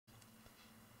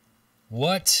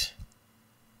What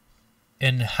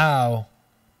and how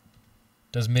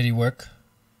does MIDI work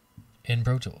in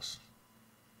Pro Tools?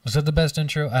 Was that the best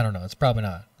intro? I don't know. It's probably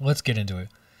not. Let's get into it.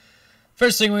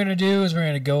 First thing we're going to do is we're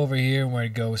going to go over here and we're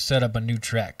going to go set up a new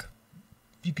track.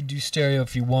 You can do stereo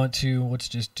if you want to. Let's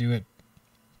just do it.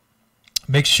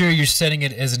 Make sure you're setting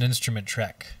it as an instrument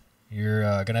track. You're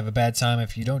going to have a bad time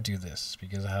if you don't do this,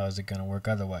 because how is it going to work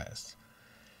otherwise?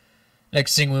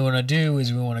 Next thing we want to do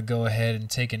is we want to go ahead and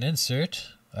take an insert.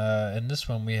 In this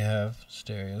one we have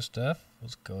stereo stuff.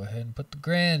 Let's go ahead and put the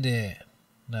grand in.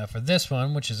 Now for this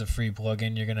one, which is a free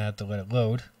plugin, you're going to have to let it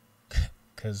load.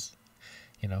 Because,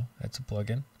 you know, that's a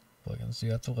plugin. Plugins do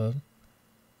have to load.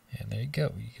 And there you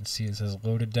go. You can see it says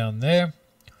loaded down there.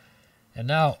 And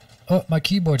now, oh, my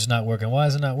keyboard's not working. Why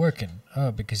is it not working?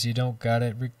 Oh, because you don't got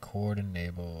it record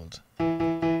enabled.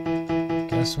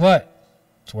 Guess what?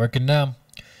 It's working now.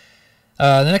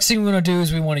 The next thing we want to do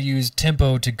is we want to use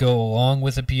tempo to go along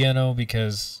with the piano,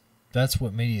 because that's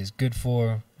what MIDI is good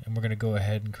for. And we're going to go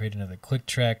ahead and create another click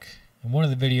track. In one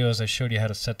of the videos I showed you how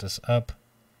to set this up.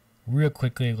 Real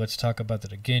quickly, let's talk about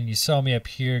that again. You saw me up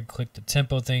here, click the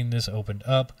tempo thing, this opened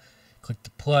up. Click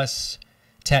the plus.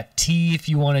 Tap T if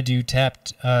you want to do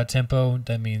tapped tempo.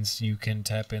 That means you can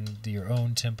tap in your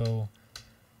own tempo.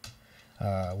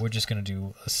 We're just going to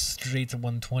do a straight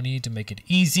 120 to make it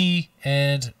easy.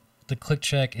 And the click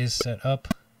track is set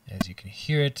up. As you can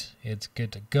hear it, it's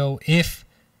good to go. If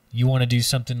you want to do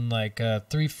something like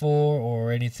 3/4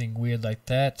 or anything weird like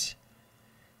that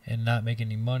and not make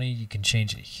any money, you can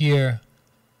change it here.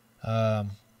 I'd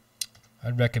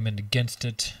recommend against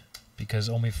it because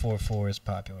only 4/4 is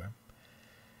popular.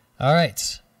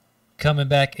 Alright, coming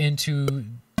back into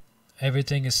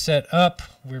everything is set up.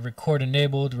 We're record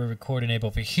enabled. We're record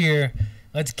enabled for here.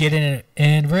 Let's get in it,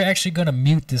 and we're actually going to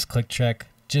mute this click track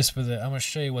just for the. I'm going to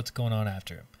show you what's going on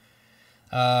after.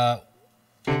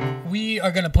 We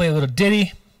are going to play a little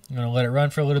ditty. I'm going to let it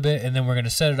run for a little bit, and then we're going to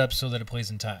set it up so that it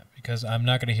plays in time, because I'm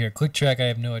not going to hear a click track. I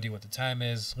have no idea what the time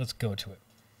is. Let's go to it.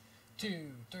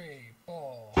 2, 3,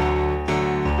 4.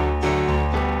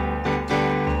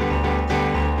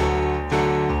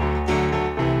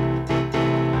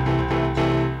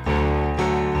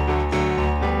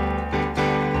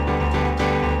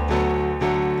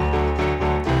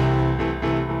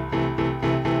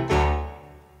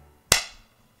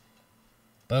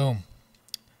 Boom.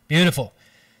 Beautiful.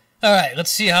 All right,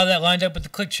 let's see how that lined up with the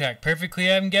click track.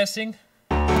 Perfectly, I'm guessing.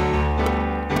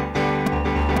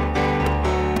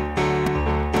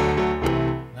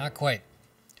 Not quite.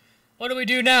 What do we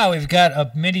do now? We've got a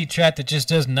MIDI track that just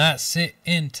does not sit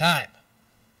in time.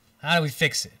 How do we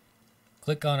fix it?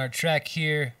 Click on our track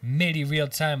here, MIDI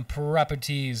real-time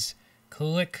properties.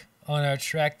 Click on our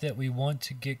track that we want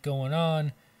to get going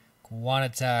on.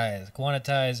 Quantize.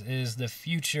 Quantize is the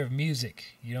future of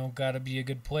music. You don't gotta be a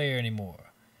good player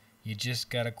anymore. You just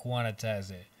gotta quantize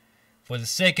it. For the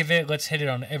sake of it, let's hit it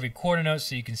on every quarter note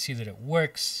so you can see that it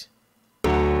works.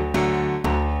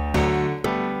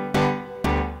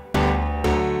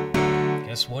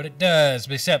 Guess what it does?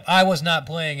 Except I was not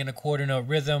playing in a quarter note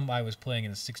rhythm. I was playing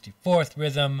in a 64th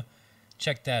rhythm.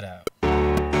 Check that out.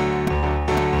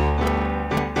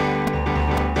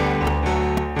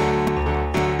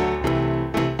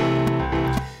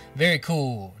 Very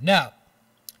cool. Now,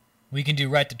 we can do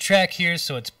write the track here,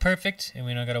 so it's perfect, and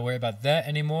we don't got to worry about that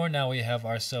anymore. Now we have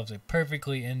ourselves a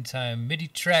perfectly in time MIDI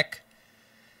track.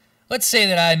 Let's say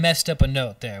that I messed up a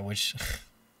note there, which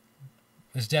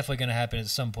is definitely going to happen at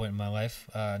some point in my life.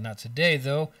 Not today,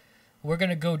 though. We're going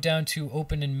to go down to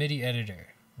Open in MIDI Editor.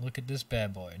 Look at this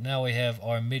bad boy. Now we have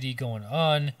our MIDI going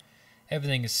on.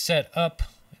 Everything is set up.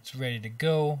 It's ready to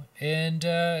go, and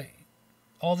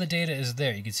all the data is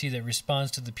there. You can see that it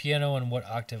responds to the piano and what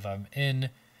octave I'm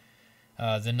in.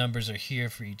 The numbers are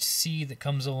here for each C that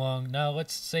comes along. Now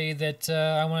let's say that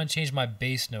I want to change my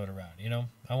bass note around. You know,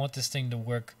 I want this thing to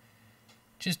work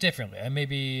just differently. I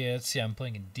maybe let's see, I'm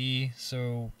playing in D,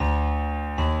 so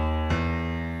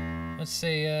let's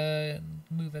say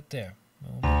move it there.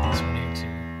 We'll move this one here too.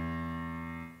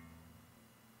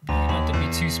 You don't have to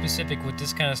be too specific with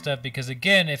this kind of stuff, because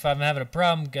again, if I'm having a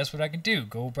problem, guess what I can do?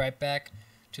 Go right back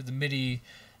to the MIDI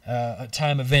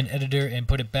time event editor and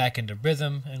put it back into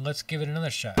rhythm, and let's give it another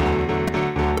shot.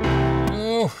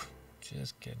 Oh,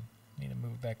 just kidding. Need to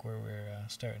move back where we're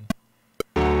starting.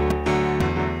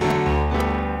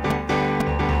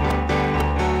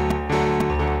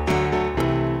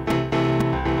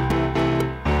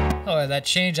 Oh, that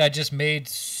change I just made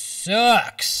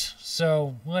sucks.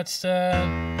 So let's, you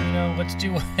know, let's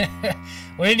do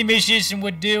what any musician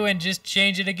would do and just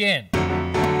change it again.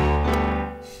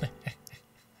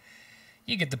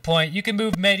 You get the point. You can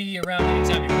move Midi around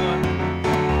anytime you want.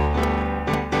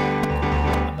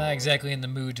 I'm not exactly in the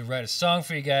mood to write a song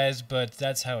for you guys, but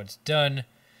that's how it's done.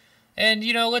 And,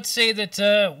 you know, let's say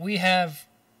that we have...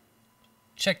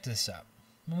 Check this out.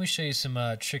 Let me show you some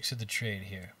tricks of the trade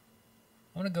here.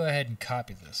 I want to go ahead and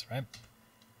copy this, right?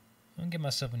 I'm going to get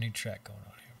myself a new track going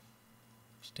on here.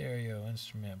 Stereo,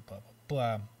 instrument, blah, blah,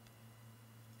 blah.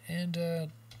 And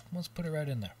let's put it right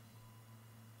in there.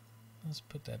 Let's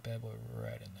put that bad boy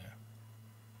right in there.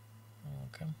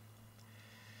 Okay.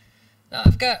 Now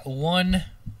I've got one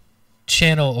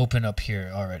channel open up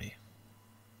here already.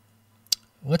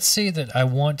 Let's say that I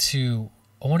want to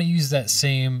use that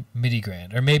same MIDI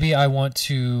grand, or maybe I want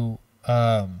to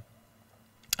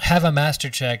have a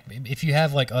master check. If you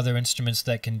have like other instruments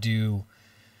that can do,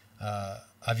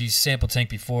 I've used Sample Tank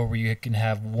before, where you can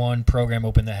have one program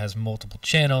open that has multiple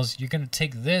channels. You're gonna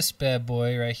take this bad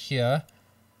boy right here,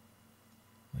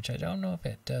 which I don't know if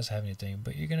it does have anything,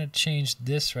 but you're gonna change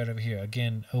this right over here.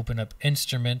 Again, open up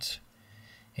instrument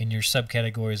in your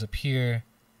subcategories up here,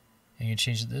 and you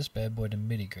change this bad boy to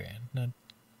MIDI grand. Now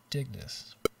dig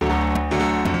this. Yeah,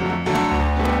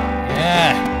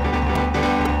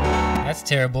 that's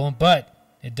terrible,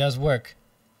 but it does work.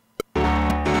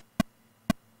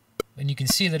 And you can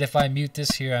see that if I mute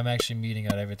this here, I'm actually muting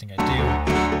out everything I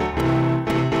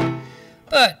do.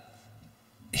 But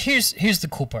here's the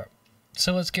cool part.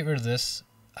 So let's get rid of this.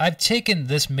 I've taken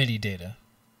this MIDI data,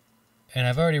 and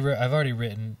I've already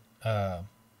written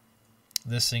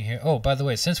this thing here. Oh, by the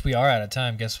way, since we are out of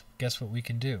time, guess what we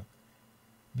can do?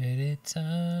 MIDI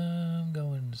time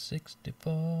going to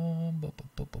 64. Boom, boom,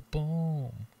 boom, boom,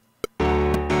 boom.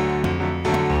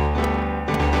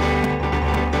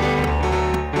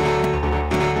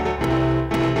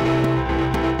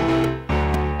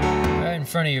 Right in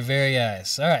front of your very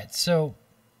eyes. All right, so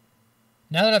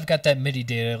now that I've got that MIDI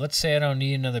data, let's say I don't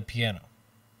need another piano.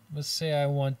 Let's say I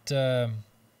want, I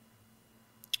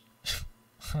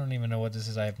don't even know what this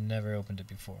is. I've never opened it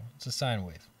before. It's a sine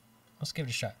wave. Let's give it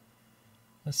a shot.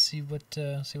 Let's see what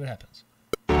happens.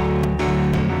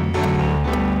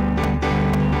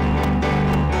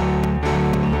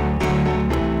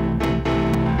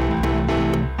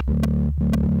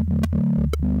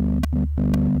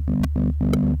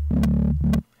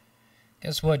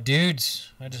 Guess what,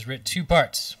 dudes? I just writ 2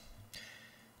 parts.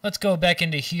 Let's go back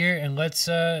into here and let's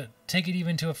take it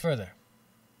even to a further.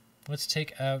 Let's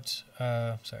take out,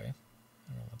 sorry,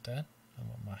 I don't want that. I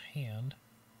want my hand.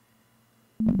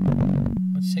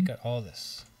 Let's take out all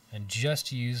this and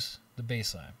just use the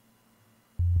bass line.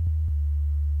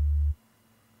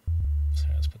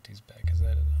 Sorry, let's put these back because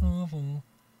that is awful.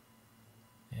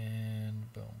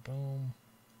 And boom, boom.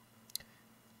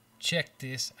 Check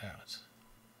this out.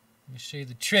 Let me show you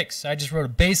the tricks. I just wrote a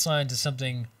bass line to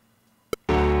something.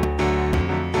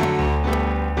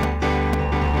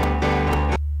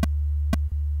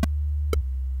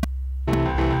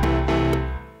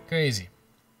 Crazy.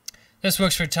 This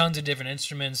works for tons of different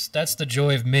instruments. That's the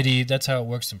joy of MIDI. That's how it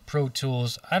works in Pro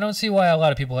Tools. I don't see why a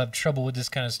lot of people have trouble with this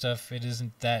kind of stuff. It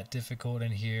isn't that difficult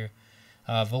in here.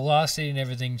 Velocity and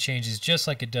everything changes just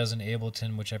like it does in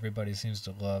Ableton, which everybody seems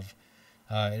to love.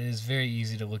 It is very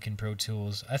easy to look in Pro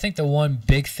Tools. I think the one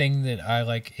big thing that I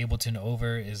like Ableton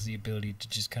over is the ability to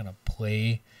just kind of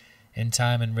play in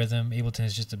time and rhythm. Ableton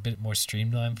is just a bit more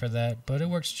streamlined for that, but it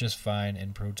works just fine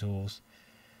in Pro Tools.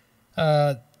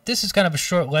 This is kind of a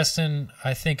short lesson.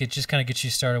 I think it just kind of gets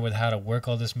you started with how to work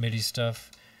all this MIDI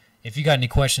stuff. If you got any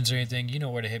questions or anything, you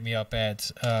know where to hit me up at.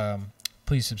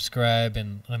 Please subscribe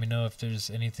and let me know if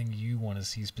there's anything you want to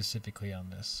see specifically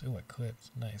on this. Oh, it clipped.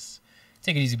 Nice.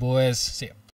 Take it easy, boys. See ya.